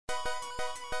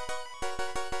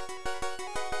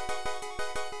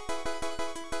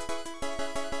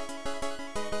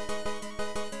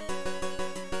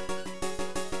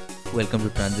Welcome to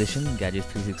Transition, Gadget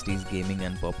 360's gaming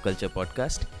and pop culture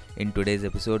podcast. In today's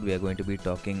episode, we are going to be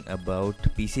talking about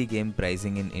PC game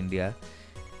pricing in India,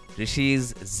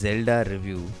 Rishi's Zelda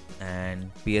review, and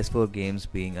PS4 games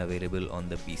being available on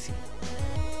the PC.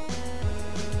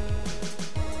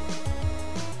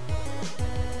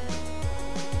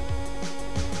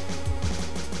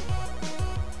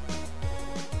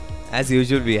 As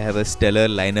usual, we have a stellar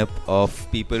lineup of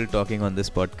people talking on this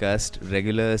podcast.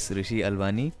 Regulars Rishi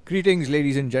Alwani, Greetings,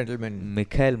 ladies and gentlemen.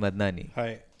 Mikhail Madnani,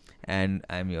 Hi. and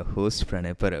I'm your host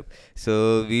Pranay Parab.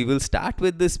 So we will start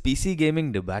with this PC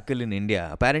gaming debacle in India.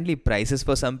 Apparently, prices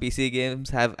for some PC games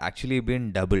have actually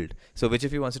been doubled. So which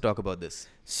of you wants to talk about this?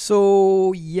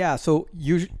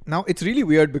 Now it's really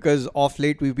weird because of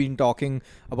late we've been talking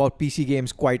about PC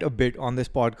games quite a bit on this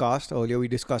podcast. Earlier we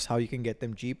discussed how you can get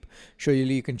them cheap.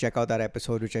 Surely you can check out that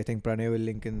episode, which I think Pranay will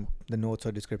link in the notes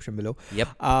or description below. Yep.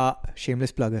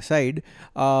 Shameless plug aside,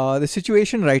 the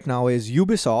situation right now is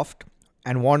Ubisoft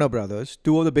and Warner Brothers,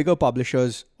 two of the bigger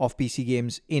publishers of PC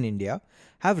games in India,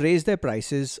 have raised their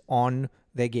prices on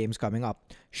their games coming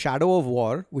up. Shadow of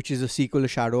War, which is a sequel to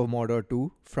Shadow of Mordor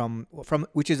 2 from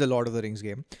which is a Lord of the Rings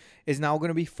game, is now going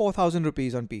to be 4,000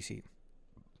 rupees on PC.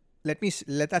 Let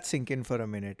that sink in for a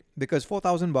minute, because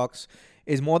 $4,000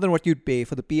 is more than what you'd pay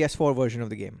for the PS4 version of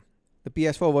the game. The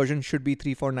PS4 version should be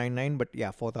 3,499, but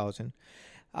yeah, 4,000.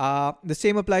 The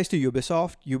same applies to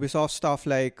Ubisoft. Ubisoft stuff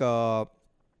like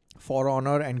For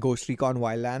Honor and Ghost Recon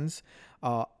Wildlands.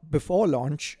 Before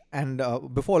launch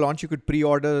you could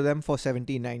pre-order them for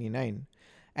 $17.99,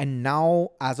 and now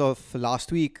as of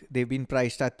last week they've been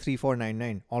priced at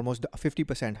 $3,499, almost a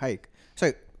 50% hike.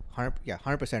 Sorry,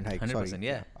 100% hike. 100%, Sorry,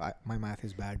 yeah. My math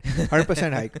is bad.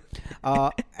 100% hike.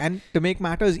 And to make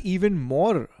matters even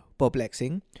more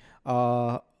perplexing,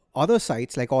 other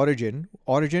sites like Origin,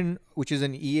 which is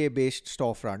an EA-based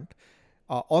storefront,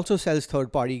 also sells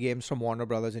third-party games from Warner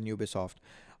Brothers and Ubisoft.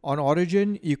 On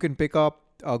Origin, you can pick up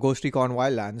Ghost Recon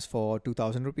Wildlands for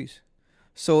 2,000 rupees.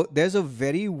 So there's a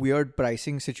very weird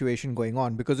pricing situation going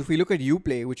on, because if we look at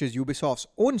Uplay, which is Ubisoft's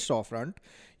own storefront,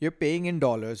 you're paying in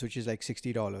dollars, which is like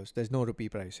 $60. There's no rupee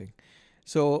pricing.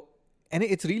 So, and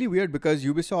it's really weird because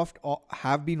Ubisoft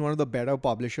have been one of the better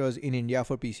publishers in India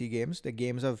for PC games. The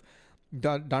games have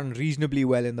done reasonably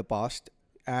well in the past.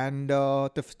 And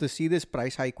to see this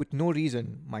price hike with no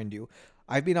reason, mind you,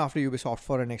 I've been after Ubisoft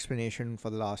for an explanation for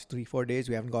the last 3-4 days.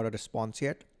 We haven't got a response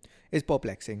yet. It's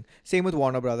perplexing. Same with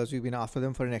Warner Brothers. We've been after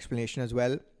them for an explanation as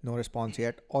well. No response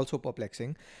yet. Also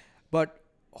perplexing. But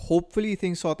hopefully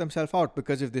things sort themselves out,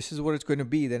 because if this is what it's going to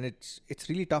be, then it's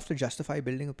really tough to justify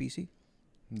building a PC.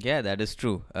 Yeah, that is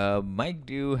true. Mike,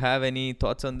 do you have any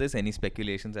thoughts on this? Any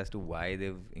speculations as to why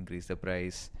they've increased the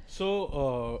price?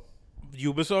 So,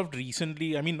 Ubisoft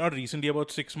not recently,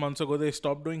 about 6 months ago, they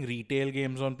stopped doing retail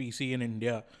games on PC in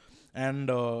India. And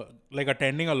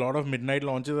attending a lot of midnight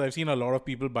launches, I've seen a lot of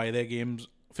people buy their games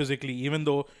physically, even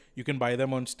though you can buy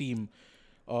them on Steam.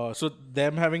 So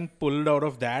them having pulled out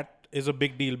of that is a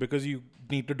big deal, because you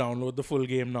need to download the full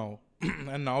game now.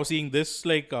 And now seeing this,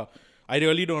 I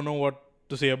really don't know what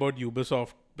to say about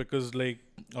Ubisoft, because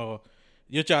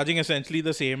you're charging essentially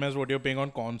the same as what you're paying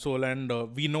on console, and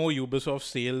we know Ubisoft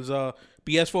sales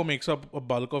PS4 makes up a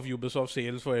bulk of Ubisoft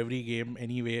sales for every game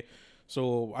anyway.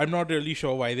 So I'm not really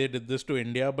sure why they did this to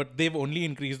India, but they've only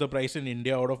increased the price in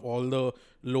India out of all the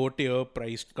low tier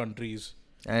priced countries.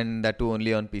 And that too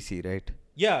only on PC, right?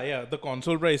 Yeah. The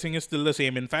console pricing is still the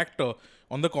same. In fact,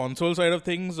 on the console side of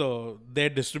things, their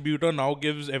distributor now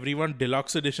gives everyone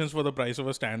deluxe editions for the price of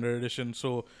a standard edition.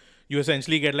 So you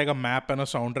essentially get like a map and a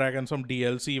soundtrack and some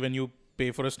DLC when you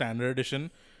pay for a standard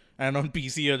edition. And on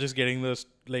PC, you're just getting this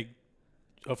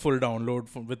a full download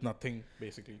with nothing,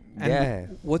 basically.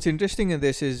 And what's interesting in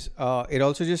this is it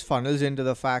also just funnels into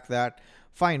the fact that,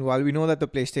 fine, while we know that the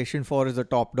PlayStation 4 is the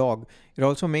top dog, it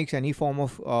also makes any form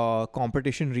of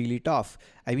competition really tough.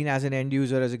 I mean, as an end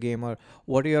user, as a gamer,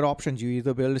 what are your options? You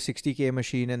either build a 60K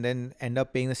machine and then end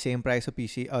up paying the same price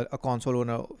a console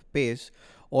owner pays,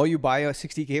 or you buy a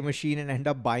 60K machine and end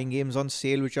up buying games on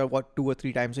sale, which are 2 or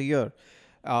 3 times a year.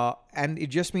 And it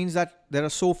just means that there are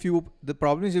so few. The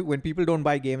problem is when people don't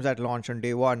buy games at launch on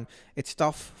day one, it's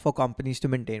tough for companies to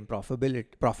maintain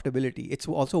profitability. It's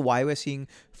also why we're seeing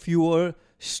fewer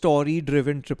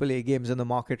story-driven AAA games in the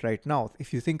market right now.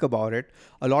 If you think about it,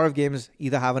 a lot of games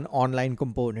either have an online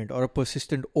component or a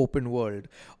persistent open world,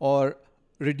 or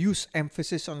reduce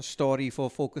emphasis on story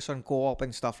for focus on co-op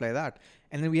and stuff like that.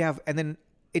 And then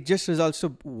it just results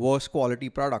to worse quality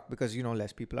product, because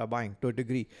less people are buying to a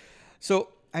degree. So,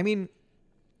 I mean,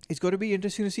 it's going to be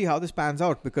interesting to see how this pans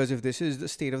out, because if this is the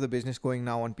state of the business going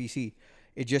now on PC,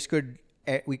 it just could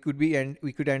we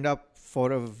could end up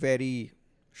for a very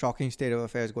shocking state of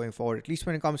affairs going forward. At least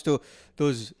when it comes to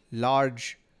those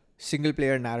large single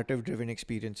player narrative driven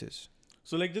experiences.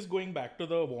 So like just going back to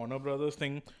the Warner Brothers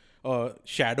thing,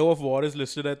 Shadow of War is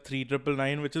listed at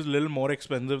 3,999, which is a little more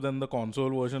expensive than the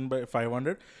console version by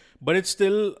 500, but it's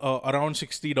still around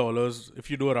 $60 if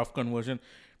you do a rough conversion.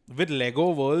 With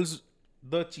Lego Worlds,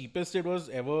 the cheapest it was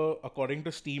ever, according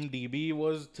to Steam DB,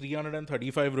 was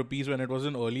 335 rupees when it was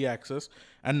in early access,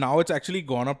 and now it's actually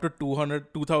gone up to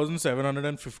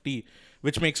 2,750,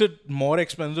 which makes it more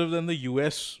expensive than the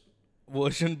US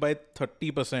version by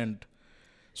 30%.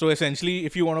 So essentially,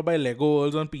 if you want to buy Lego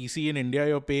Worlds on PC in India,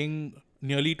 you're paying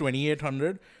nearly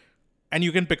 2,800, and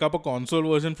you can pick up a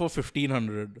console version for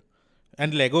 1,500.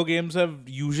 And Lego games have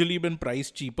usually been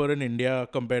priced cheaper in India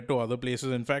compared to other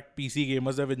places. In fact, PC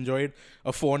gamers have enjoyed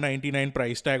a $499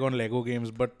 price tag on Lego games,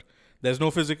 but there's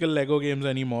no physical Lego games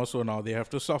anymore, so now they have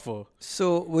to suffer.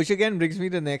 So, which again brings me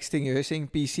to the next thing. You're saying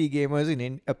PC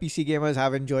gamers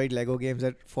have enjoyed Lego games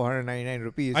at 499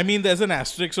 rupees. I mean, there's an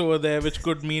asterisk over there, which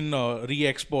could mean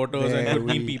re-exporters and There could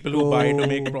mean we people who buy to go.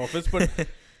 make profits, but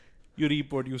you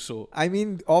reap what you sow. I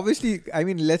mean, obviously,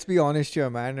 let's be honest here,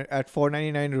 man. At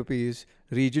 499 rupees,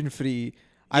 region free.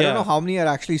 I don't Yeah. know how many are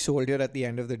actually sold here at the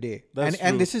end of the day. That's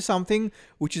And true. this is something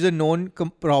which is a known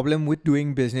problem with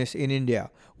doing business in India.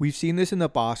 We've seen this in the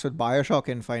past with BioShock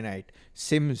Infinite,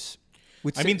 Sims.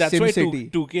 With I mean, that's why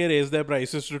SimCity. 2K raised their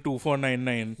prices to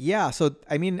 2,499. Yeah, so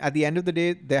I mean, at the end of the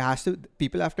day,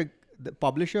 the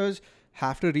publishers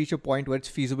have to reach a point where it's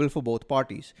feasible for both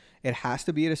parties. It has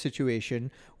to be in a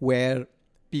situation where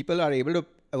people are able to,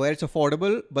 where it's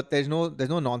affordable, but there's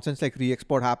no nonsense like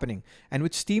re-export happening. And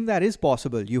with Steam, that is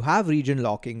possible. You have region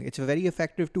locking. It's a very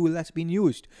effective tool that's been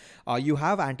used. You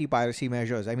have anti-piracy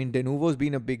measures. I mean, Denuvo's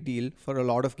been a big deal for a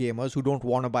lot of gamers who don't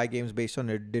want to buy games based on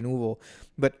a Denuvo.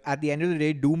 But at the end of the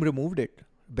day, Doom removed it.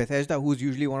 Bethesda, who's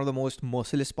usually one of the most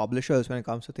merciless publishers when it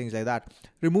comes to things like that,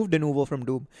 removed Denuvo from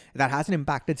Doom. That hasn't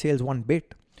impacted sales one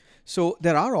bit. So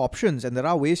there are options and there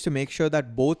are ways to make sure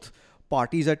that both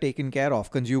parties are taken care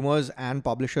of, consumers and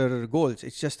publisher goals.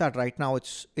 It's just that right now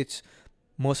it's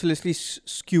mercilessly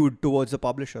skewed towards the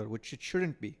publisher, which it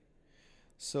shouldn't be.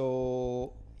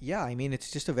 So yeah, I mean,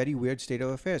 it's just a very weird state of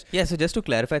affairs. Yeah, so just to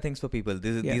clarify things for people,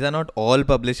 Yeah. these are not all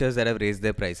publishers that have raised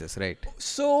their prices, right?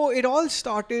 So it all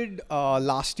started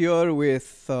last year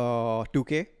with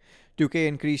 2K. 2K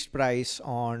increased price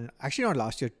on, actually not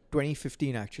last year,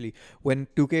 2015 actually, when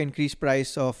 2K increased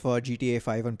price of GTA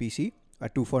 5 on PC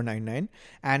at 2,499.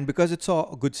 And because it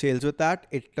saw good sales with that,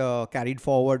 it carried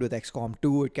forward with XCOM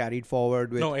 2, it carried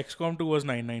forward with... No, XCOM 2 was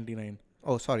 999.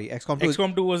 Oh, sorry, XCOM 2.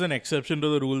 XCOM 2 was an exception to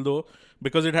the rule though,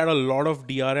 because it had a lot of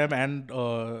DRM and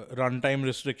runtime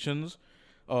restrictions.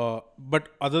 But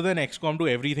other than XCOM 2,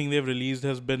 everything they've released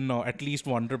has been at least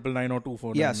 1,999 or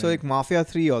 2,499. Yeah, so like Mafia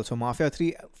 3 also. Mafia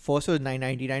 3 first was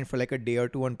 999 for like a day or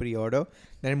two on pre-order.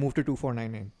 Then it moved to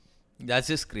 2,499. That's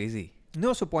just crazy.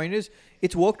 No, so point is,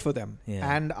 it's worked for them.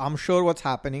 Yeah. And I'm sure what's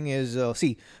happening is,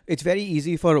 it's very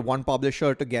easy for one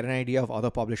publisher to get an idea of other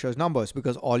publishers' numbers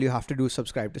because all you have to do is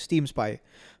subscribe to Steam Spy.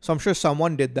 So I'm sure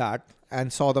someone did that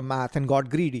and saw the math and got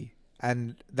greedy.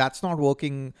 And that's not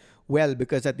working well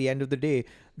because at the end of the day,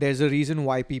 there's a reason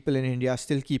why people in India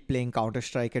still keep playing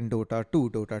Counter-Strike and Dota 2.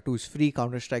 Dota 2 is free,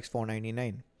 Counter-Strike's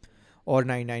 $499 or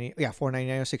 $999. Yeah,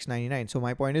 $499 or $699. So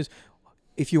my point is,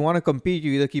 if you want to compete,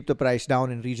 you either keep the price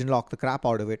down and region lock the crap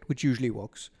out of it, which usually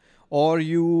works, or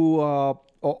you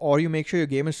make sure your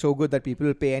game is so good that people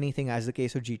will pay anything, as the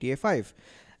case of GTA 5.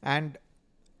 And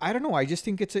I don't know. I just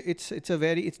think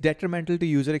it's detrimental to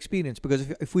user experience because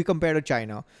if we compare to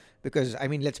China, because I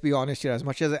mean, let's be honest here, as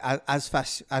much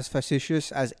as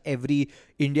facetious as every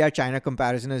India-China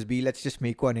comparison has been, let's just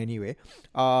make one anyway.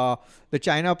 The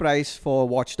China price for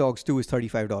Watch Dogs 2 is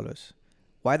 $35.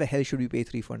 Why the hell should we pay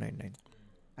 $3,499?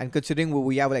 And considering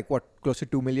we have close to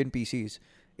 2 million PCs,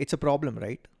 it's a problem,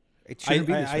 right? It shouldn't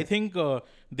be this way. I think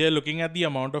they're looking at the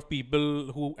amount of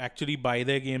people who actually buy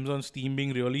their games on Steam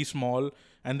being really small,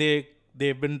 and they've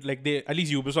been at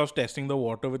least Ubisoft's testing the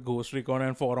water with Ghost Recon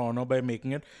and For Honor by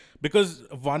making it, because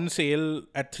one sale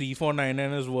at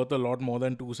 3,499 is worth a lot more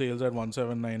than two sales at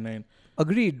 1,799.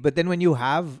 Agreed, but then when you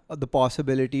have the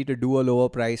possibility to do a lower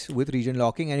price with region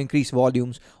locking and increase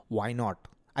volumes, why not?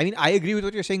 I mean, I agree with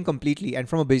what you're saying completely, and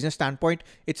from a business standpoint,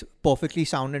 it's perfectly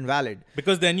sound and valid.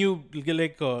 Because then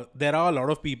there are a lot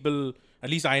of people, at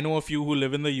least I know a few who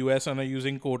live in the US and are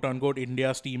using quote-unquote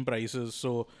India Steam prices,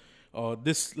 so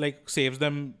this saves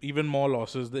them even more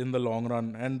losses in the long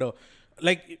run. And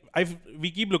we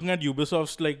keep looking at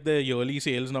Ubisoft's their yearly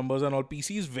sales numbers and all.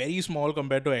 PC is very small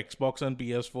compared to Xbox and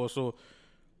PS4, so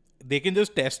they can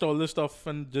just test all this stuff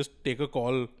and just take a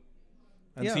call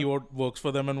and see what works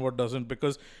for them and what doesn't.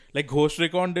 Because like Ghost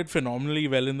Recon did phenomenally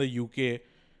well in the UK.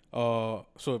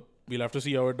 So we'll have to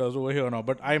see how it does over here now.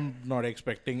 But I'm not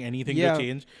expecting anything to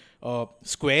change.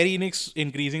 Square Enix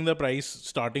increasing the price,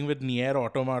 starting with Nier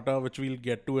Automata, which we'll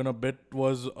get to in a bit,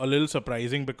 was a little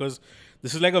surprising because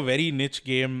this is like a very niche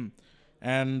game,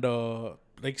 and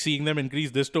like seeing them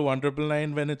increase this to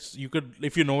 1,999 when it's, you could,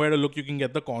 if you know where to look, you can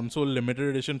get the console limited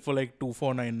edition for like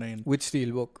 2,499 with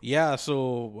Steelbook. Yeah,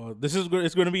 so this is good.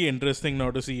 It's going to be interesting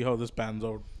now to see how this pans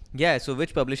out. Yeah, so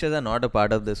which publishers are not a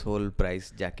part of this whole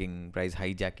price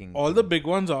hijacking? All the big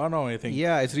ones are now, I think.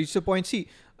 Yeah, it's reached a point. See,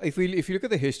 if you look at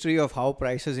the history of how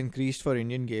price has increased for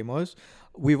Indian gamers,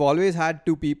 we've always had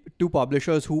two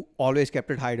publishers who always kept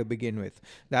it high to begin with.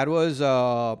 That was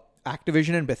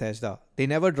Activision and Bethesda. They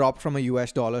never dropped from a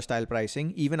US dollar style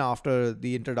pricing, even after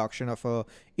the introduction of a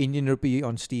Indian rupee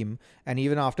on Steam, and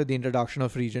even after the introduction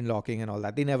of region locking and all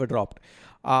that. They never dropped.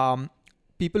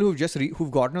 People who've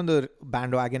gotten on the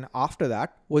bandwagon after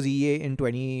that was EA in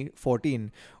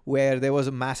 2014, where there was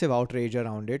a massive outrage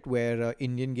around it, where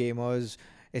Indian gamers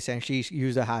essentially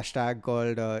used a hashtag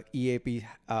called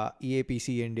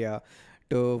EAPC India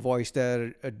to voice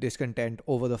their discontent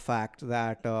over the fact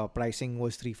that pricing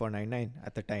was 3,499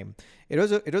 at the time. It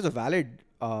was a valid.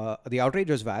 The outrage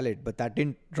was valid, but that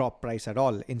didn't drop price at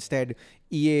all. Instead,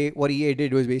 what EA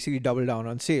did was basically double down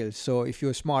on sales. So if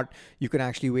you're smart, you can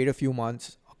actually wait a few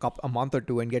months, a month or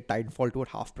two, and get Titanfall 2 at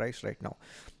half price right now.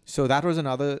 So that was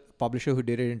another publisher who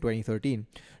did it in 2013.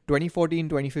 2014,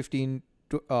 2015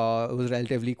 was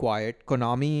relatively quiet.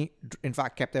 Konami, in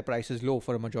fact, kept their prices low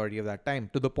for a majority of that time,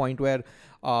 to the point where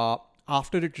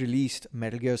after it released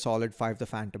Metal Gear Solid 5 The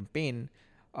Phantom Pain,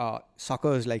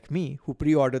 suckers like me who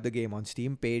pre-ordered the game on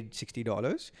Steam paid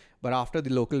 $60, but after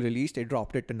the local release, they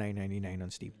dropped it to $9.99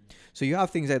 on Steam. So you have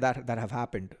things like that have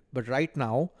happened. But right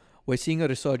now, we're seeing a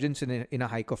resurgence in a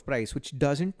hike of price, which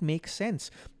doesn't make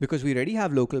sense because we already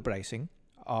have local pricing.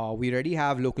 We already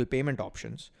have local payment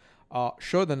options.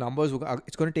 Sure, the numbers,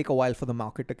 it's going to take a while for the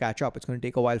market to catch up. It's going to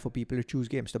take a while for people to choose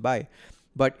games to buy.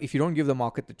 But if you don't give the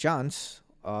market the chance,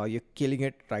 you're killing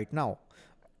it right now.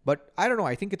 But I don't know.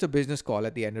 I think it's a business call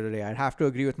at the end of the day. I'd have to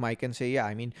agree with Mike and say, yeah,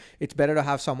 I mean, it's better to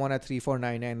have someone at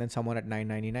 3,499 than someone at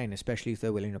 999, especially if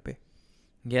they're willing to pay.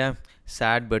 Yeah,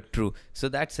 sad but true. So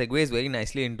that segues very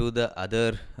nicely into the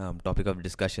other topic of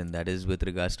discussion, that is with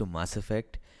regards to Mass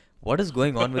Effect. What is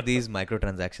going on with these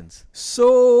microtransactions?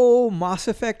 So Mass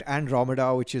Effect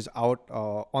Andromeda, which is out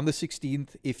on the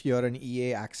 16th, if you're an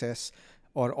EA Access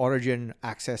or Origin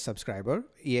Access subscriber,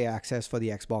 EA Access for the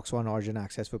Xbox One, Origin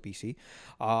Access for PC.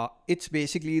 It's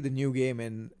basically the new game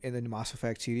in the Mass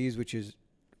Effect series, which is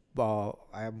I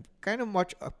am pretty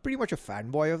much a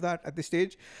fanboy of that at this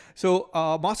stage. So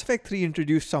Mass Effect 3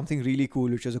 introduced something really cool,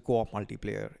 which was a co-op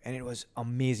multiplayer, and it was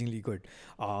amazingly good.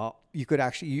 You could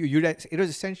actually, it was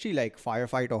essentially like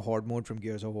Firefight or Horde mode from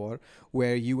Gears of War,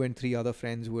 where you and 3 other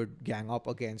friends would gang up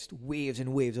against waves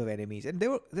and waves of enemies, and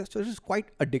this was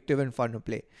quite addictive and fun to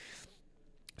play.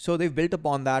 So they've built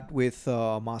upon that with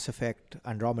Mass Effect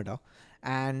Andromeda,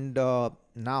 and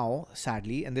now,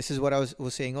 sadly, and this is what I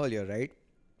was saying earlier, right?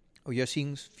 You're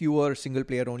seeing fewer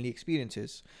single-player only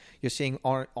experiences. You're seeing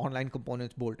online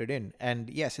components bolted in. And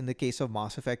yes, in the case of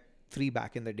Mass Effect 3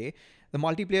 back in the day, the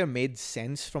multiplayer made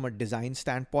sense from a design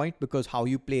standpoint because how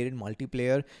you played in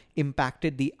multiplayer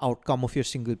impacted the outcome of your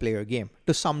single-player game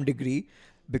to some degree.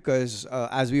 Because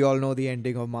as we all know, the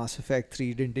ending of Mass Effect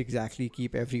 3 didn't exactly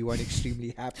keep everyone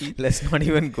extremely happy. Let's not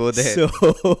even go there.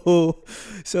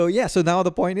 So now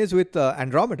the point is with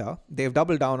Andromeda, they've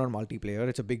doubled down on multiplayer.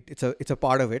 It's a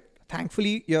part of it.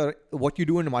 Thankfully, what you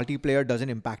do in multiplayer doesn't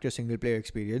impact your single player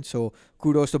experience. So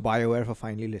kudos to BioWare for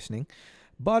finally listening.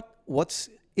 But what's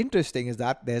interesting is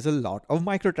that there's a lot of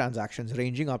microtransactions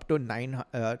ranging up to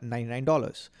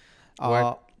 $99.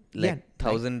 What? Like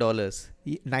 $1,000?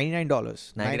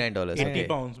 $99. $99. 80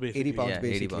 pounds basically. 80 pounds Yeah,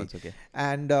 basically. 80 pounds, okay.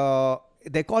 And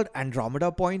they're called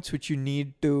Andromeda points, which you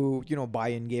need to, buy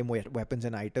in-game weapons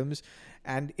and items.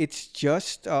 And it's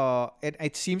just,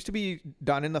 it seems to be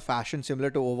done in the fashion similar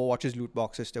to Overwatch's loot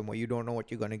box system, where you don't know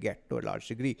what you're going to get to a large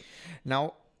degree.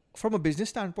 Now, from a business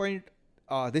standpoint,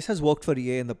 this has worked for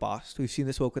EA in the past. We've seen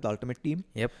this work with Ultimate Team.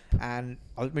 Yep. And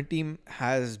Ultimate Team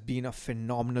has been a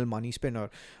phenomenal money spinner.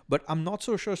 But I'm not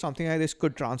so sure something like this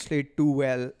could translate too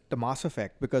well to Mass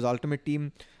Effect, because Ultimate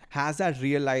Team has that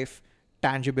real life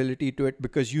tangibility to it,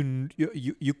 because you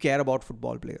care about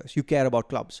football players. You care about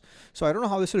clubs. So I don't know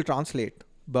how this will translate.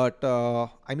 But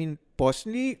I mean,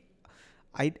 personally,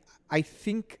 I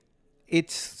think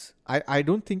I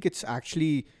don't think it's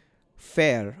actually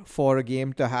fair for a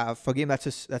game to have, for a game that's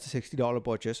a $60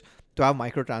 purchase, to have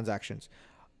microtransactions.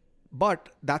 But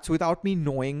that's without me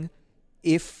knowing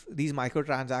if these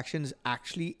microtransactions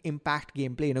actually impact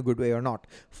gameplay in a good way or not.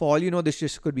 For all you know, this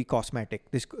just could be cosmetic.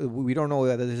 We don't know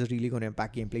whether this is really going to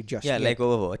impact gameplay just yet. like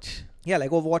Overwatch. Yeah, like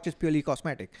Overwatch is purely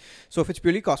cosmetic. So if it's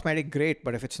purely cosmetic, great.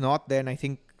 But if it's not, then I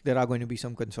think there are going to be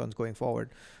some concerns going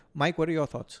forward. Mike, what are your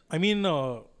thoughts? I mean,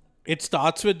 it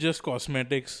starts with just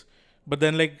cosmetics, but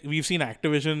then like we've seen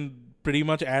Activision pretty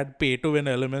much add pay-to-win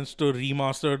elements to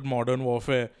remastered Modern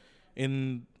Warfare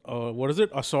in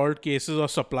assault cases or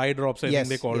supply drops, I think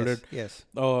they called it. Yes.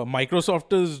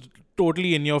 Microsoft is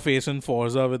totally in your face in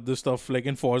Forza with this stuff. Like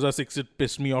in Forza 6, it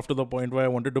pissed me off to the point where I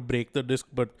wanted to break the disc,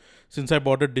 but since I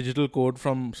bought a digital code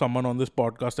from someone on this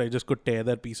podcast, I just could tear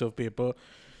that piece of paper.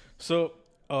 So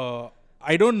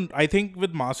I think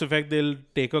with Mass Effect they'll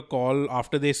take a call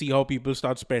after they see how people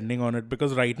start spending on it,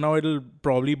 because right now it'll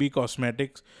probably be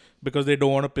cosmetics because they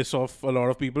don't want to piss off a lot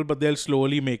of people, but they'll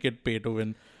slowly make it pay to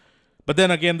win. But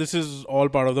then again, this is all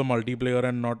part of the multiplayer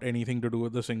and not anything to do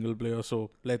with the single player,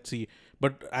 so let's see.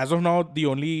 But as of now, the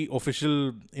only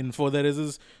official info there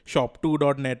is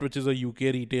shop2.net, which is a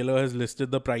UK retailer, has listed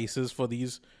the prices for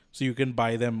these, so you can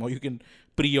buy them or you can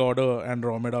pre-order and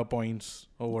Romeda points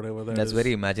or whatever that That's is.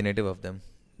 very imaginative of them.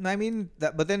 I mean,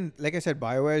 but then, like I said,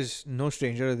 BioWare is no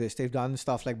stranger to this. They've done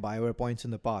stuff like BioWare points in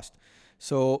the past.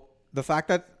 So the fact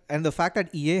that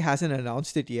EA hasn't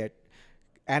announced it yet,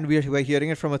 and we're hearing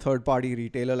it from a third-party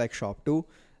retailer like Shop2,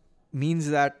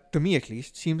 means that, to me at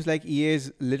least, seems like EA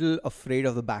is little afraid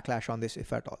of the backlash on this,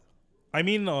 if at all. I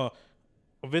mean,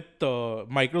 with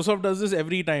Microsoft does this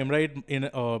every time, right? In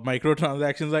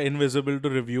microtransactions are invisible to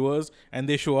reviewers and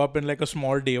they show up in like a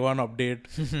small day one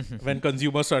update when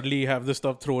consumers suddenly have this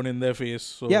stuff thrown in their face.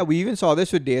 So Yeah, we even saw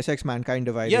this with Deus Ex Mankind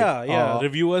Divided. yeah.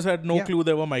 Reviewers had no clue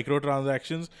there were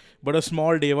microtransactions, but a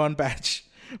small day one patch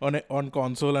on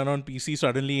console and on PC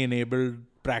suddenly enabled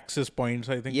Praxis points,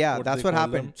 I think. Yeah, that's what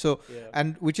happened. Them. So,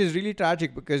 and which is really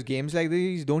tragic because games like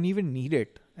these don't even need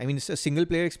it. I mean, it's a single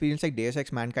player experience like Deus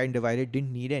Ex Mankind Divided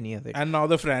didn't need any of it. And now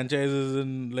the franchise is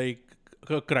in like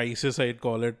a crisis, I'd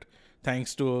call it,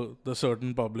 thanks to the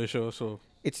certain publisher. So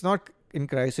it's not in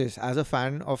crisis. As a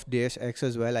fan of Deus Ex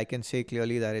as well, I can say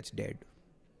clearly that it's dead.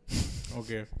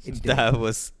 okay. It's dead. That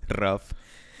was rough.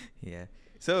 Yeah.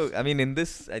 So, I mean, in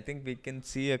this, I think we can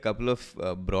see a couple of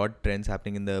broad trends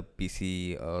happening in the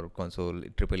PC or console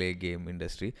AAA game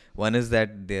industry. One is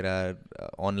that there are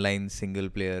online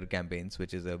single-player campaigns,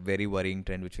 which is a very worrying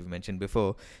trend, which we've mentioned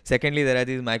before. Secondly, there are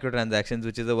these microtransactions,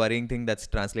 which is a worrying thing that's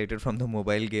translated from the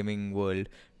mobile gaming world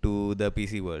to the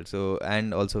PC world, so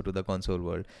and also to the console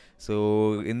world.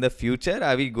 So in the future,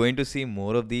 are we going to see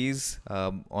more of these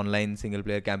online single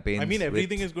player campaigns? I mean,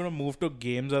 everything is going to move to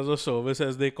games as a service,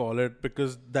 as they call it,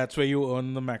 because that's where you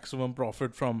earn the maximum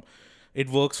profit from. It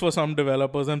works for some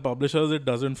developers and publishers, it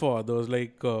doesn't for others.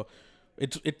 Like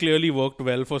it clearly worked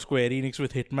well for Square Enix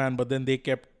with Hitman, but then they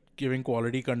kept giving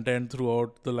quality content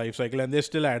throughout the life cycle and they're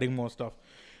still adding more stuff.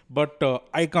 But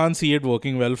I can't see it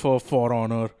working well for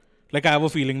Honor. Like, I have a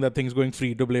feeling that thing's going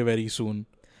free to play very soon.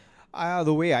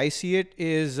 The way I see it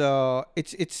is,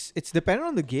 it's dependent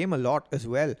on the game a lot as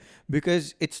well,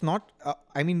 because it's not.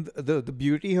 I mean, the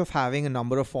beauty of having a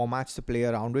number of formats to play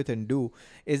around with and do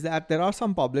is that there are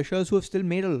some publishers who have still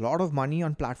made a lot of money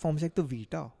on platforms like the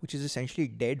Vita, which is essentially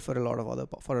dead for a lot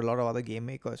of other game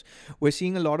makers. We're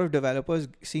seeing a lot of developers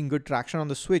seeing good traction on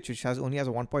the Switch, which only has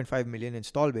a 1.5 million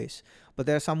install base, but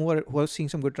there are some who are seeing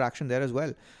some good traction there as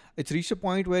well. It's reached a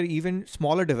point where even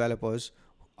smaller developers,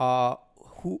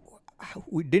 who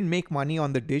didn't make money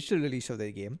on the digital release of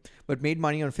their game, but made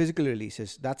money on physical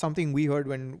releases. That's something we heard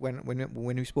when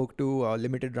we spoke to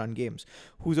Limited Run Games,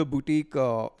 who's a boutique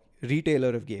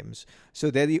retailer of games.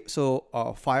 So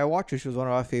Firewatch, which was one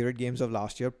of our favorite games of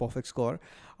last year, Perfect Score,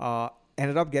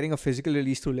 ended up getting a physical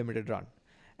release through Limited Run.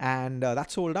 And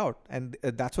that sold out. And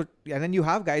and then you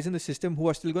have guys in the system who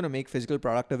are still going to make physical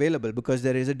product available because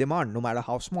there is a demand, no matter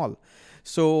how small.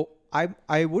 So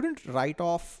I wouldn't write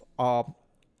off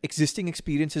existing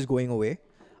experiences going away,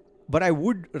 but I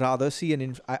would rather see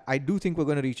I do think we're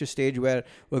going to reach a stage where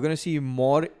we're going to see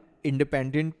more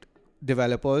independent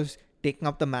developers taking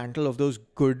up the mantle of those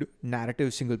good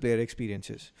narrative single player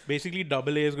experiences. Basically,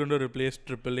 AA is going to replace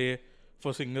AAA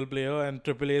for single player, and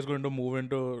AAA is going to move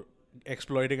into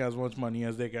exploiting as much money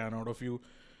as they can out of you,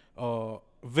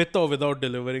 with or without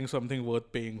delivering something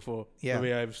worth paying for. The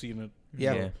way I've seen it.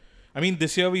 Yeah. I mean,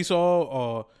 this year we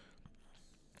saw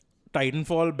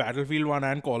Titanfall, Battlefield 1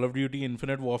 and Call of Duty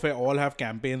Infinite Warfare all have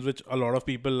campaigns which a lot of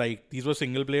people like. These were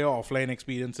single player offline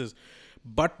experiences.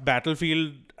 But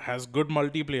Battlefield has good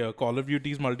multiplayer. Call of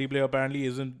Duty's multiplayer apparently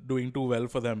isn't doing too well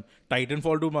for them.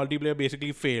 Titanfall 2 multiplayer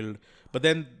basically failed. But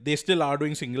then they still are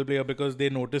doing single player because they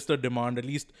noticed the demand. At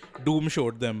least Doom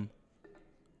showed them.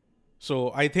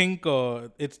 So I think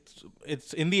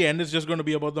it's in the end it's just going to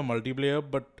be about the multiplayer.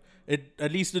 But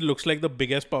at least it looks like the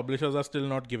biggest publishers are still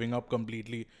not giving up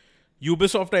completely.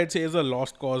 Ubisoft, I'd say, is a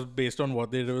lost cause based on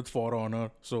what they did with For Honor.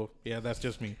 So yeah, that's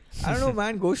just me. I don't know,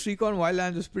 man. Ghost Recon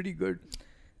Wildlands is pretty good.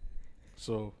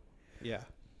 So yeah.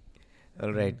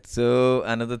 All right. So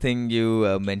another thing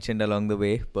you mentioned along the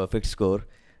way, perfect score.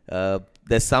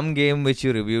 There's some game which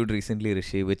you reviewed recently,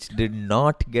 Rishi, which did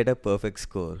not get a perfect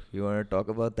score. You want to talk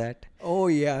about that? Oh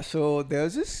yeah, so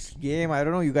there's this game, I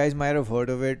don't know, you guys might have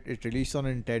heard of it. It released on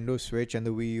Nintendo Switch and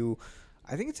the Wii U.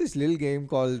 I think it's this little game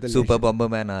called Super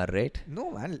Bomberman R, right?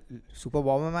 No man, Super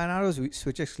Bomberman R was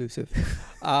Switch exclusive.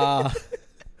 I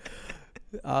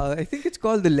think it's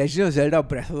called The Legend of Zelda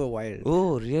Breath of the Wild.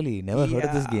 Oh really? Never heard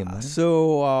of this game, man.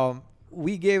 So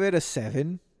we gave it a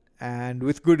 7, and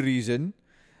with good reason.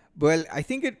 Well, I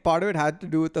think part of it had to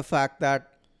do with the fact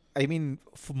that, I mean,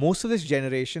 for most of this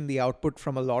generation, the output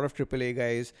from a lot of AAA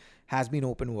guys has been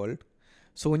open world.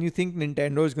 So when you think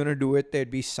Nintendo is going to do it, there'd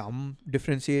be some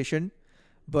differentiation.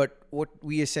 But what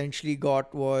we essentially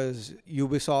got was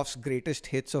Ubisoft's greatest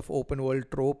hits of open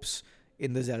world tropes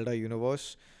in the Zelda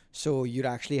universe. So you'd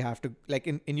actually have to, like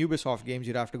in Ubisoft games,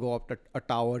 you'd have to go up to a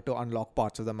tower to unlock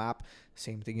parts of the map.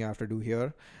 Same thing you have to do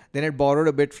here. Then it borrowed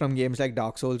a bit from games like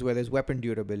Dark Souls, where there's weapon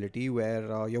durability,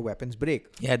 where your weapons break.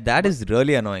 Yeah, that is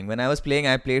really annoying. When I was playing,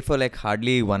 I played for like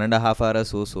hardly 1.5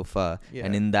 hours so far. Yeah.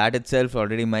 And in that itself,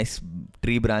 already my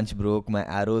tree branch broke, my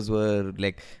arrows were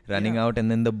like running out, and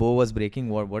then the bow was breaking.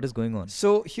 What is going on?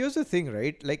 So here's the thing,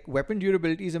 right? Like weapon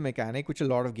durability is a mechanic which a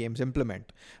lot of games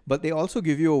implement, but they also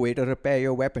give you a way to repair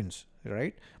your weapons,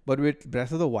 right? But with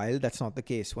Breath of the Wild, that's not the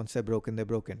case. Once they're broken, they're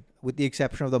broken. With the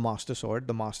exception of the Master Sword.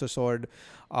 The Master Sword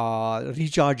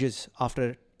recharges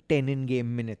after 10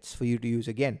 in-game minutes for you to use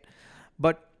again.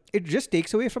 But it just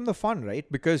takes away from the fun, right?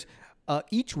 Because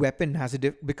each weapon has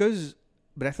because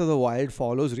Breath of the Wild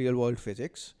follows real-world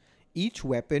physics, each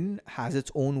weapon has its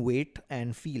own weight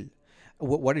and feel.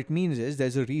 What it means is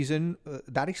there's a reason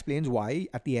that explains why,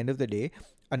 at the end of the day,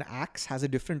 an axe has a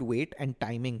different weight and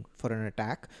timing for an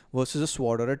attack versus a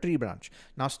sword or a tree branch.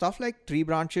 Now, stuff like tree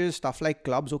branches, stuff like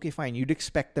clubs, okay, fine, you'd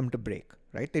expect them to break,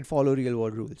 right? They'd follow real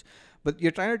world rules. But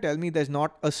you're trying to tell me there's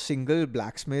not a single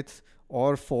blacksmith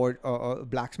or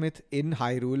blacksmith in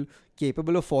Hyrule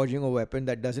capable of forging a weapon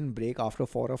that doesn't break after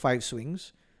 4 or 5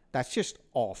 swings? That's just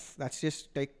off. That's just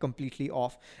like completely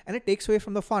off. And it takes away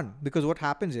from the fun, because what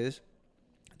happens is,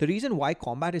 the reason why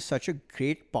combat is such a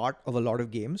great part of a lot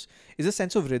of games is a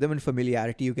sense of rhythm and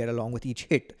familiarity you get along with each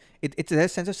hit. It's a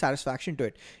sense of satisfaction to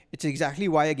it. It's exactly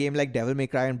why a game like Devil May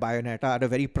Cry and Bayonetta at a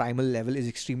very primal level is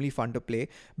extremely fun to play,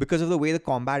 because of the way the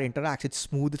combat interacts. It's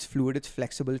smooth, it's fluid, it's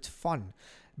flexible, it's fun.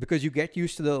 Because you get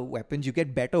used to the weapons, you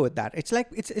get better with that. It's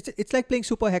like playing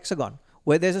Super Hexagon,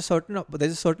 where there's a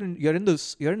certain you're in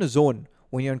the zone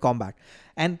when you're in combat,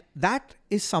 and that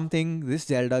is something this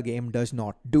Zelda game does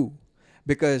not do.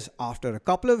 Because after a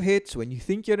couple of hits, when you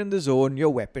think you're in the zone,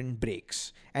 your weapon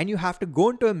breaks. And you have to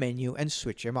go into a menu and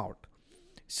switch him out.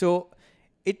 So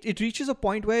it reaches a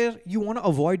point where you want to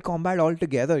avoid combat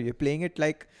altogether. You're playing it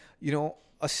like,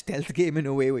 a stealth game in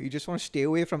a way, where you just want to stay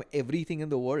away from everything in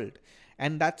the world.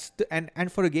 And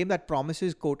and for a game that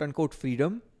promises quote unquote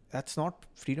freedom, that's not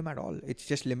freedom at all. It's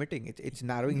just limiting. It's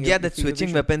narrowing. Yeah, that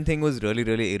switching weapon thing was really,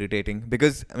 really irritating.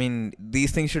 Because, I mean,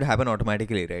 these things should happen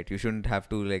automatically, right? You shouldn't have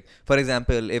to, like, for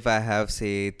example, if I have,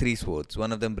 say, 3 swords,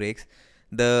 one of them breaks,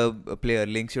 the player,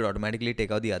 Link, should automatically take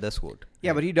out the other sword.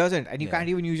 Yeah, but he doesn't. And you can't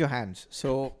even use your hands.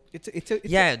 So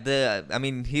I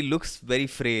mean, he looks very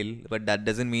frail, but that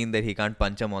doesn't mean that he can't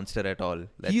punch a monster at all.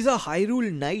 He's a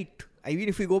Hyrule Knight. I mean,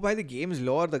 if we go by the game's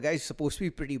lore, the guy's supposed to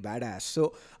be pretty badass.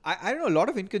 So, I don't know, a lot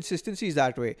of inconsistencies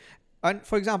that way. And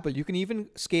for example, you can even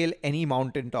scale any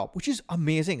mountaintop, which is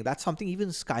amazing. That's something even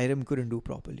Skyrim couldn't do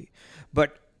properly.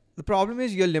 But the problem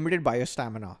is you're limited by your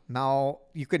stamina. Now,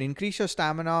 you can increase your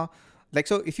stamina. Like,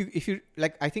 so if you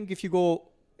like, I think if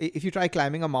you try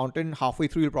climbing a mountain, halfway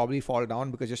through, you'll probably fall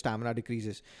down because your stamina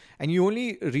decreases. And you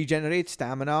only regenerate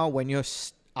stamina when you're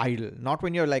idle, not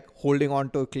when you're like holding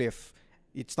on to a cliff.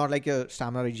 It's not like your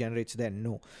stamina regenerates then,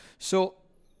 no. So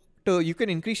you can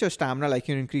increase your stamina like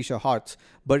you increase your hearts,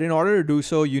 but in order to do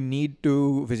so, you need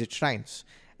to visit shrines,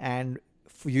 and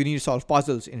you need to solve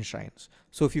puzzles in shrines.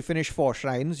 So if you finish 4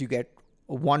 shrines, you get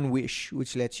 1 wish,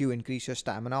 which lets you increase your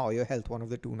stamina or your health, one of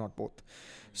the two, not both.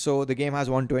 So the game has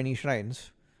 120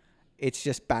 shrines. It's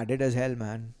just padded as hell,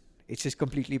 man. It's just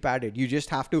completely padded. You just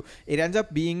have to. It ends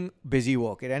up being busy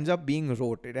work. It ends up being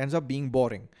rote. It ends up being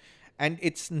boring, and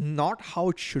it's not how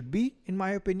it should be, in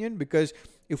my opinion. Because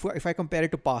if I compare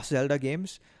it to past Zelda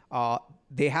games,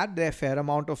 they had their fair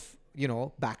amount of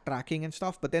backtracking and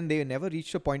stuff, but then they never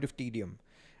reached a point of tedium.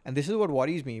 And this is what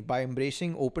worries me, by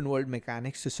embracing open world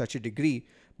mechanics to such a degree,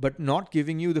 but not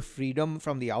giving you the freedom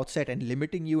from the outset and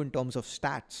limiting you in terms of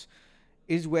stats,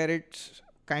 is where it's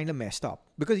kind of messed up.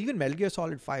 Because even Metal Gear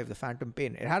Solid 5, The Phantom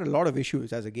Pain, it had a lot of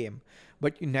issues as a game,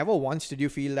 but you never once did you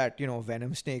feel that,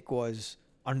 Venom Snake was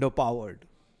underpowered.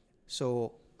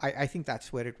 So I think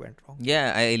that's where it went wrong.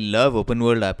 Yeah, I love open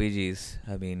world RPGs.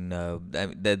 I mean,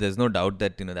 there's no doubt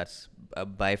that that's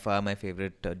by far my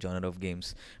favorite genre of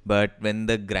games. But when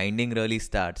the grinding really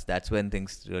starts, that's when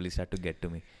things really start to get to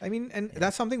me. I mean, and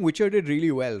that's something Witcher did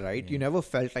really well, right? You never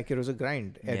felt like it was a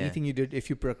grind. Anything you did, if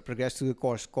you progressed through the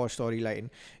core storyline,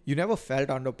 you never felt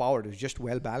underpowered. It was just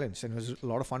well balanced, and it was a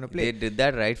lot of fun to play. They did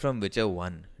that right from Witcher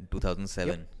 1 in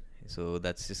 2007. Yep. So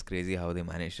that's just crazy how they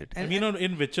managed it. I mean,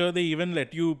 in Witcher, they even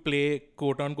let you play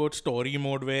quote-unquote story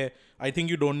mode, where I think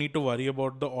you don't need to worry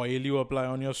about the oil you apply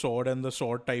on your sword and the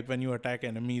sword type when you attack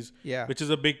enemies, which is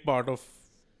a big part of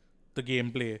the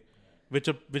gameplay,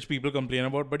 which people complain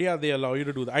about. But yeah, they allow you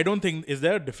to do that. I don't think, is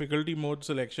there a difficulty mode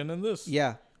selection in this?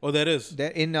 Yeah. Oh, there is?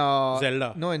 There in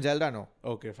Zelda? No, in Zelda, no.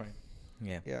 Okay, fine.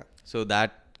 Yeah. So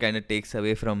that kind of takes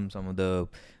away from some of the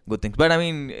good things. But I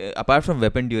mean, apart from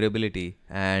weapon durability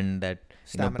and that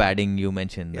padding you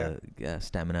mentioned,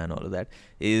 stamina and all of that,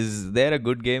 is there a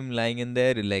good game lying in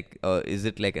there? Like, is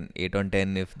it like an 8 on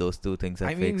 10 if those two things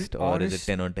are fixed, or is it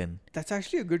 10 on 10? That's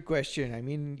actually a good question. I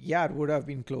mean, yeah, it would have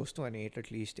been close to an 8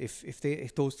 at least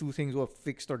if those two things were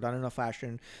fixed or done in a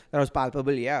fashion that was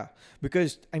palpable. Yeah,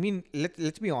 because I mean,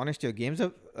 let's be honest here. Games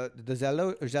of the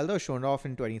Zelda was shown off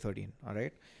in 2013. All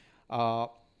right.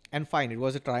 And fine, it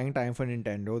was a trying time for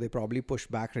Nintendo. They probably pushed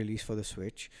back release for the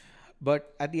Switch.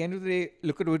 But at the end of the day,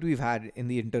 look at what we've had in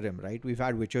the interim, right? We've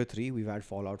had Witcher 3, we've had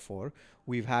Fallout 4,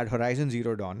 we've had Horizon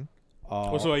Zero Dawn.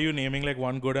 So are you naming like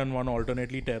one good and one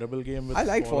alternately terrible game? With I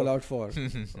like Fallout 4.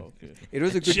 Okay. It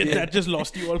was a good game. That just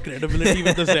lost you all credibility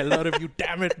with the Zelda review.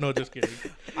 Damn it. No, just kidding.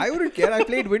 I wouldn't care. I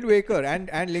played Wind Waker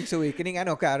and Link's Awakening and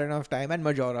Ocarina of Time and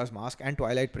Majora's Mask and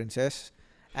Twilight Princess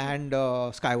and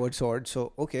Skyward Sword.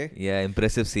 So, okay. Yeah,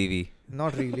 impressive CV.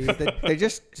 Not really. They're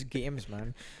just games,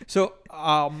 man. So,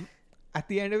 at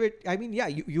the end of it, I mean, yeah,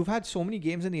 you've had so many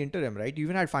games in the interim, right? You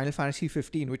even had Final Fantasy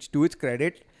 15, which, to its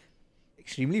credit,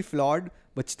 extremely flawed,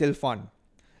 but still fun.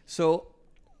 So,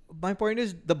 my point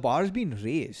is, the bar's been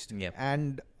raised. Yep.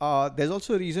 And there's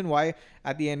also a reason why,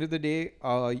 at the end of the day,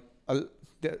 a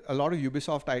lot of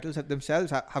Ubisoft titles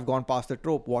themselves have gone past the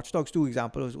trope. Watch Dogs 2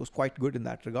 example was quite good in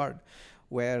that regard,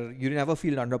 where you never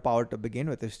feel underpowered to begin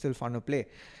with. It's still fun to play.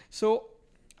 So,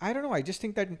 I don't know. I just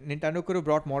think that Nintendo could have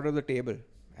brought more to the table.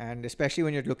 And especially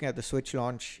when you're looking at the Switch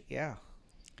launch, Yeah,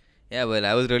 well,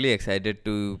 I was really excited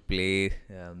to play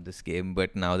this game,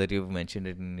 but now that you've mentioned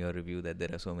it in your review that there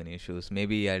are so many issues,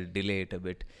 maybe I'll delay it a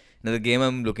bit. Now, the game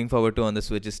I'm looking forward to on the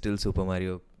Switch is still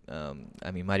Mario Kart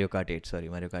 8, Mario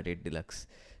Kart 8 Deluxe.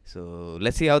 So,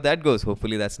 let's see how that goes.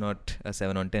 Hopefully, that's not a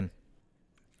 7 on 10.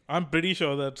 I'm pretty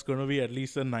sure that's going to be at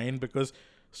least a 9, because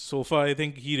so far I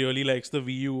think he really likes the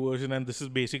Wii U version, and this is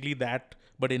basically that,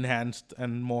 but enhanced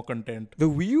and more content. The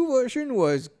Wii U version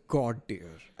was god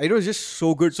tier. It was just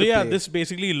so good to play. This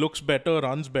basically looks better,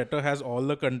 runs better, has all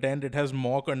the content. It has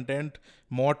more content,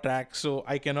 more tracks. So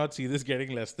I cannot see this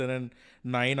getting less than a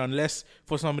 9, unless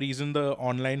for some reason the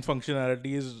online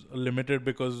functionality is limited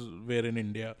because we're in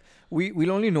India.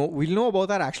 We'll know about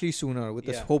that actually sooner with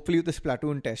this. Hopefully with the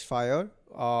Splatoon test fire,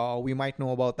 we might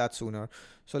know about that sooner.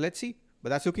 So let's see. But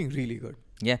that's looking really good.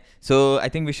 Yeah. So I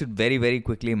think we should very, very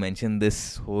quickly mention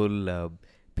this whole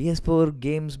PS4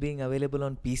 games being available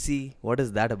on PC. What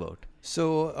is that about?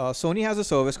 So Sony has a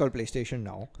service called PlayStation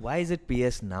Now. Why is it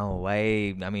PS Now?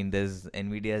 Why? I mean, there's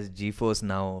Nvidia's GeForce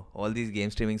Now. All these game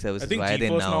streaming services. I think why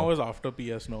GeForce are they Now is after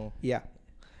PS Now. Yeah.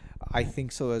 I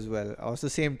think so as well. It's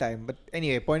the same time. But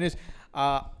anyway, point is,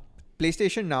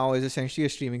 PlayStation Now is essentially a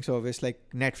streaming service like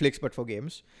Netflix but for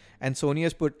games, and Sony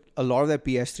has put a lot of their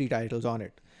PS3 titles on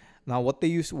it. Now, what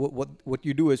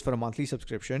you do is, for a monthly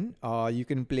subscription, you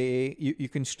can play, you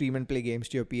can stream and play games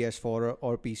to your PS4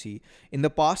 or PC. In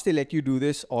the past, they let you do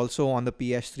this also on the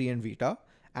PS3 and Vita,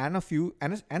 and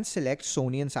and select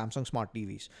Sony and Samsung smart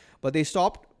TVs. But they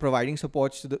stopped providing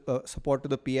support to the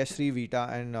PS3, Vita,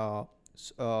 and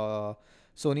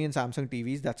Sony and Samsung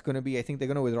TVs. That's going to be, I think they're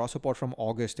going to withdraw support from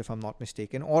August, if I'm not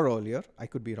mistaken, or earlier. I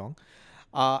could be wrong.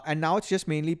 And now it's just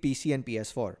mainly PC and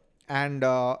PS4. And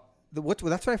that's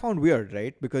what I found weird,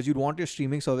 right? Because you'd want your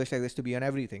streaming service like this to be on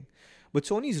everything. But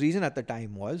Sony's reason at the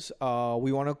time was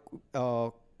we want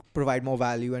to provide more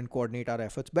value and coordinate our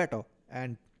efforts better.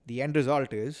 And the end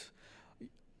result is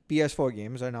PS4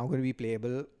 games are now going to be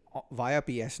playable via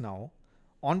PS Now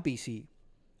on PC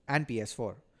and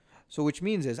PS4. So which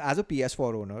means is, as a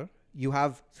PS4 owner, you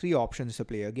have 3 options to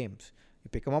play your games. You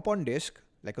pick them up on disc,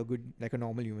 like a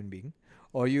normal human being,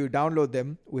 or you download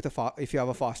them with if you have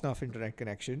a fast enough internet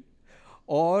connection,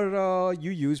 or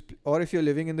or if you're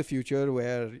living in the future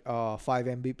where 5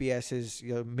 Mbps is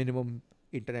your minimum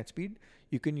internet speed,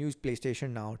 you can use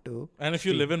PlayStation Now to. And if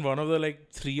you live in one of the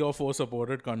like 3 or 4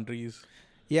 supported countries.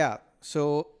 Yeah.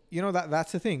 So,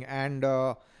 that's the thing. And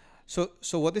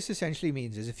so what this essentially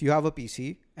means is, if you have a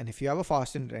PC and if you have a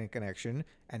fast internet connection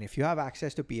and if you have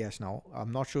access to PS Now,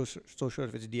 I'm not so sure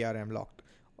if it's DRM locked,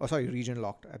 or sorry, region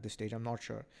locked at this stage. I'm not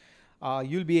sure.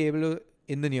 You'll be able to,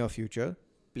 in the near future,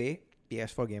 play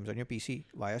PS4 games on your PC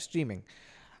via streaming.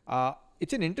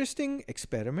 It's an interesting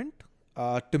experiment.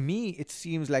 To me, it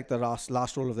seems like the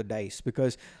last roll of the dice,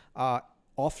 because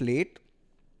off late,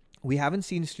 we haven't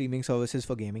seen streaming services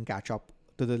for gaming catch up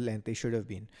to the length they should have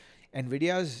been.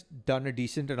 Nvidia's done a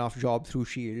decent enough job through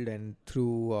Shield and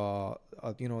through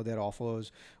their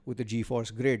offers with the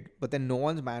GeForce Grid, but then no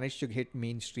one's managed to hit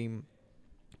mainstream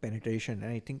penetration,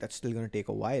 and I think that's still going to take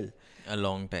a while. A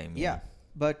long time. Yeah.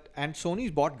 And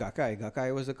Sony's bought Gakkai.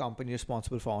 Gakkai was the company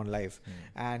responsible for OnLive.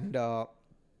 And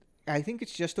I think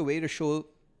it's just a way to show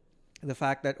the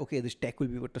fact that, okay, this tech will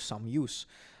be put to some use.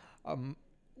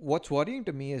 What's worrying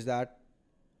to me is that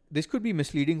this could be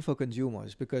misleading for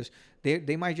consumers, because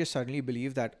they might just suddenly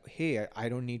believe that, hey, I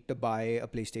don't need to buy a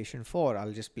PlayStation 4.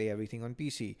 I'll just play everything on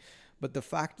PC. But the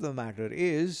fact of the matter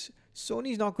is,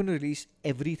 Sony's not going to release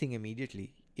everything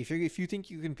immediately. If you think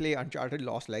you can play Uncharted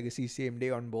Lost Legacy same day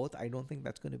on both, I don't think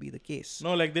that's going to be the case.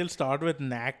 No, like they'll start with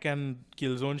Knack and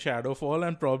Killzone Shadowfall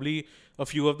and probably a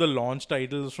few of the launch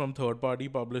titles from third-party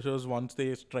publishers once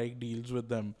they strike deals with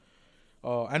them.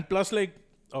 And plus, like,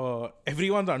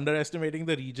 everyone's underestimating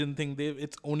the region thing.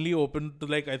 It's only open to,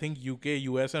 like, I think UK,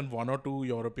 US and 1 or 2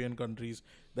 European countries.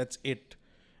 That's it.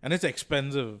 And it's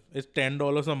expensive. It's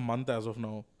 $10 a month as of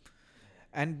now.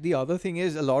 And the other thing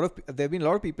is, there have been a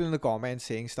lot of people in the comments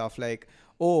saying stuff like,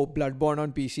 oh, Bloodborne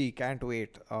on PC, can't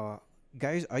wait.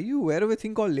 Guys, are you aware of a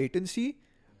thing called latency?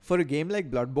 For a game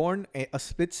like Bloodborne, a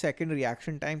split-second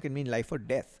reaction time can mean life or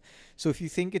death. So if you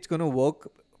think it's going to work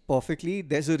perfectly,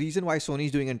 there's a reason why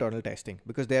Sony's doing internal testing,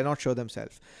 because they're not sure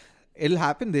themselves. It'll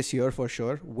happen this year for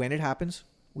sure. When it happens,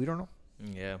 we don't know.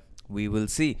 Yeah, we will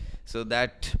see. So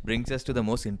that brings us to the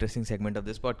most interesting segment of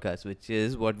this podcast, which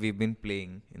is what we've been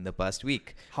playing in the past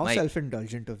week. How Mike.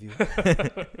 Self-indulgent of you.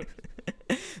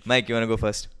 Mike, you want to go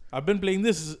first? I've been playing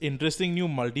this interesting new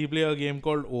multiplayer game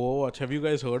called Overwatch. Have you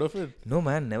guys heard of it? No,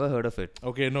 man, never heard of it.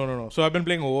 Okay, no. So I've been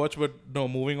playing Overwatch, but no,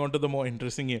 moving on to the more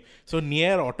interesting game. So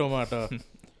Nier Automata.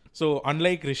 So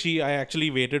unlike Rishi, I actually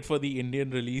waited for the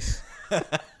Indian release.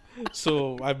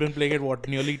 So I've been playing it,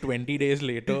 nearly 20 days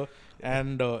later.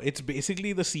 And it's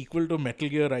basically the sequel to Metal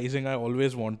Gear Rising I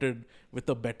always wanted, with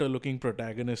a better looking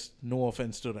protagonist. No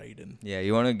offense to Raiden. Yeah,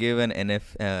 you want to give an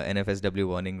NFSW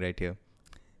warning right here.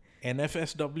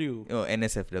 NFSW? Oh,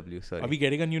 NSFW, sorry. Are we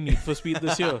getting a new Need for Speed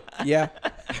this year? Yeah.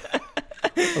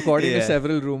 According to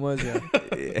several rumors,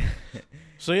 yeah.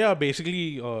 So yeah,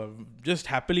 basically, just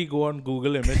happily go on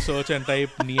Google image search and type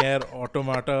Nier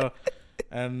Automata,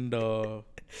 and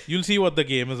you'll see what the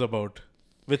game is about,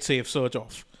 with safe search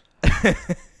off.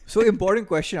 So, important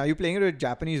question. Are you playing it with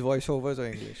Japanese voiceovers or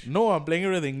English? No, I'm playing it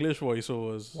with English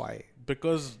voiceovers. Why?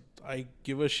 Because I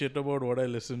give a shit about what I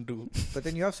listen to. But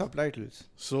then you have subtitles.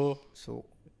 So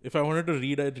if I wanted to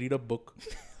read, I'd read a book.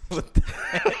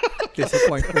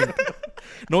 Disappointment.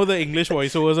 No, the English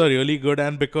voiceovers are really good,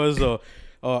 and because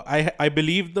I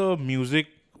believe the music,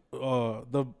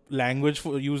 the language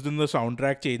used in the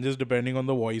soundtrack changes depending on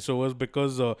the voiceovers,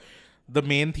 because the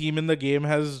main theme in the game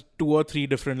has 2 or 3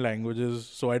 different languages.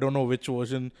 So I don't know which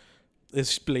version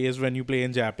plays when you play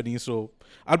in Japanese. So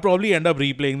I'll probably end up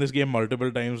replaying this game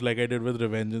multiple times, like I did with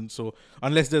Revengeance. So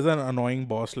unless there's an annoying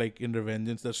boss like in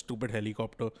Revengeance, that stupid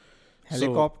helicopter.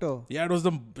 Helicopter? So, yeah,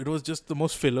 it was just the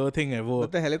most filler thing ever.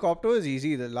 But the helicopter is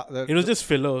easy. It was just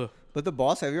filler. But the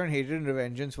boss everyone hated in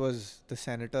Revengeance was the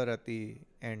senator at the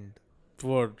end.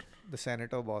 What? The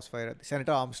senator boss fight,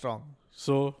 Senator Armstrong.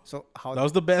 So how that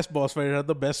was the best boss fight. It had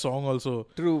the best song also.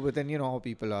 True, but then you know how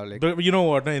people are like. But you know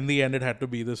what? In the end, it had to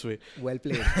be this way. Well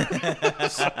played.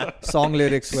 Song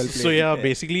lyrics, well played. So yeah,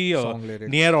 basically,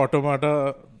 Nier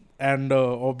Automata and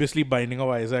obviously Binding of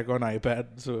Isaac on iPad.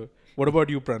 So What about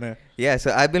you, Pranay? Yeah,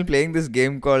 so I've been playing this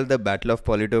game called the Battle of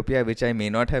Polytopia, which I may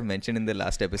not have mentioned in the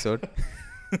last episode.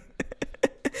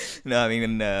 No, I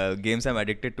mean, games I'm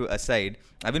addicted to aside,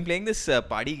 I've been playing this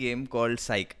party game called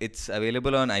Psych. It's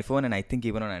available on iPhone and I think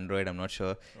even on Android, I'm not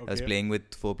sure. I was Okay. playing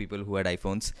with 4 people who had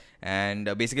iPhones.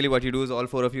 And basically what you do is all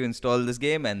 4 of you install this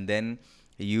game and then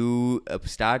you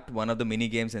start one of the mini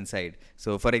games inside.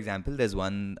 So for example, there's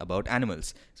one about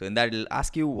animals. So in that it'll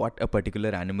ask you what a particular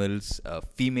animal's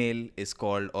female is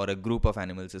called or a group of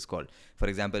animals is called. For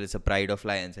example, it's a pride of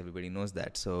lions. Everybody knows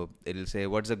that. So it'll say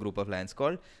what's a group of lions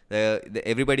called.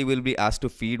 Everybody will be asked to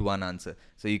feed one answer.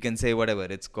 So you can say whatever.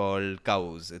 It's called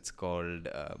cows. It's called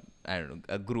I don't know,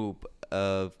 a group,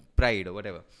 pride or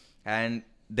whatever. And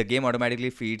the game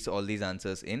automatically feeds all these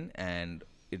answers in and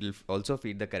it'll also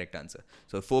feed the correct answer.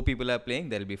 So if 4 people are playing,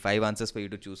 there'll be 5 answers for you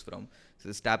to choose from. So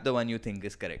just tap the one you think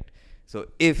is correct. So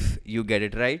if you get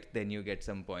it right, then you get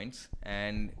some points.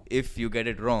 And if you get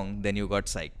it wrong, then you got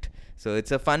psyched. So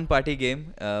it's a fun party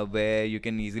game where you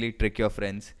can easily trick your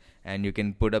friends and you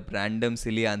can put up random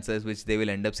silly answers which they will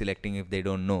end up selecting if they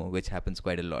don't know, which happens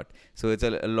quite a lot. So it's a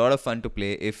lot of fun to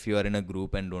play if you are in a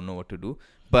group and don't know what to do.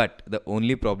 But the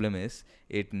only problem is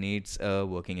it needs a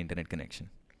working internet connection.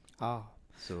 Ah.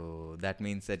 So that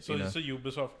means that, So you know, it's a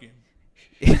Ubisoft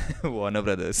game. Warner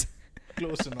Brothers.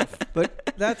 Close enough.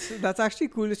 But that's actually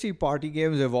cool to see party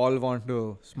games evolve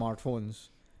onto smartphones.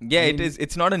 Yeah, I it mean- is.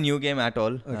 It's not a new game at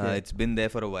all. Okay. It's been there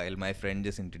for a while. My friend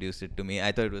just introduced it to me.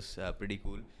 I thought it was pretty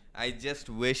cool. I just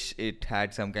wish it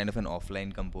had some kind of an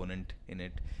offline component in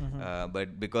it.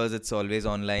 But because it's always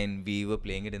online, we were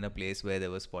playing it in a place where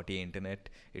there was spotty internet.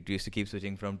 It used to keep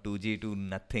switching from 2G to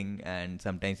nothing, and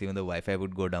sometimes even the Wi-Fi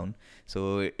would go down.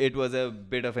 So it was a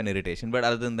bit of an irritation. But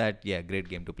other than that, yeah, great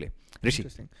game to play. Rishi.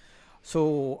 Interesting.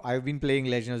 So I've been playing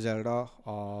Legend of Zelda.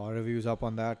 Reviews up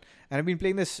on that, and I've been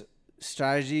playing this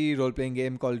strategy role-playing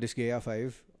game called Disgaea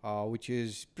 5, which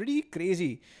is pretty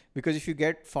crazy because if you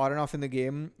get far enough in the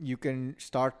game, you can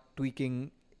start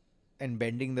tweaking and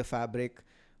bending the fabric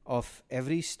of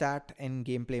every stat and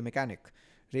gameplay mechanic,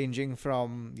 ranging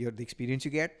from the experience you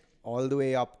get all the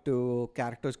way up to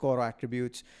character score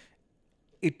attributes.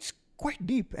 It's quite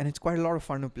deep and it's quite a lot of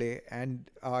fun to play. And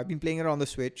I've been playing it on the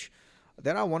Switch.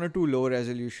 There are 1 or 2 low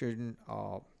resolution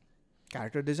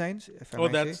character designs. If I Oh,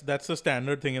 might say. that's the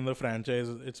standard thing in the franchise.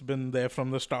 It's been there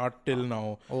from the start till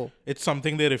now. Oh, It's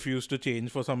something they refuse to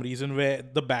change for some reason, where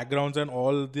the backgrounds and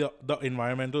all the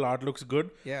environmental art looks good,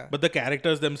 yeah. but the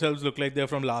characters themselves look like they're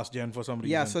from last gen for some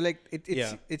reason. Yeah, so like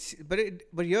Yeah.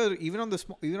 but here even on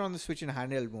the Switch in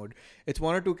handheld mode, it's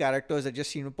 1 or 2 characters that just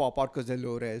seem to pop out because they're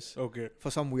low res Okay.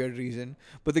 for some weird reason.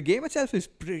 But the game itself is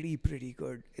pretty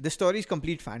good. The story is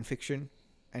complete fan fiction,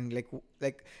 and like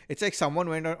it's like someone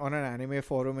went on an anime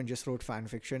forum and just wrote fan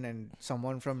fiction, and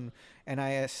someone from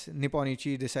NIS Nippon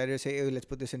Ichi decided to say, "Hey, let's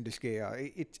put this in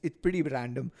Disgaea." It's pretty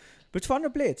random, but it's fun to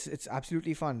play. It's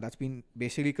absolutely fun. That's been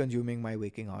basically consuming my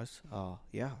waking hours.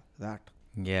 Yeah, that.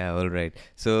 Yeah, all right.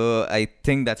 So I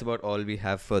think that's about all we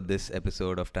have for this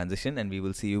episode of Transition, and we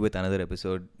will see you with another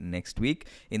episode next week.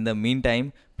 In the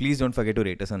meantime, please don't forget to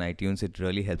rate us on iTunes. It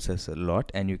really helps us a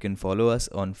lot. And you can follow us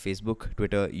on Facebook,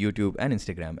 Twitter, YouTube, and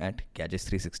Instagram at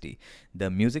Gadgets360. The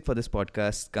music for this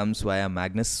podcast comes via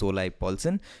Magnus Solai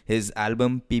Paulsen. His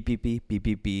album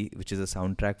PPP, which is a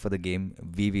soundtrack for the game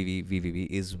VVV,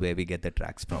 is where we get the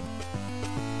tracks from.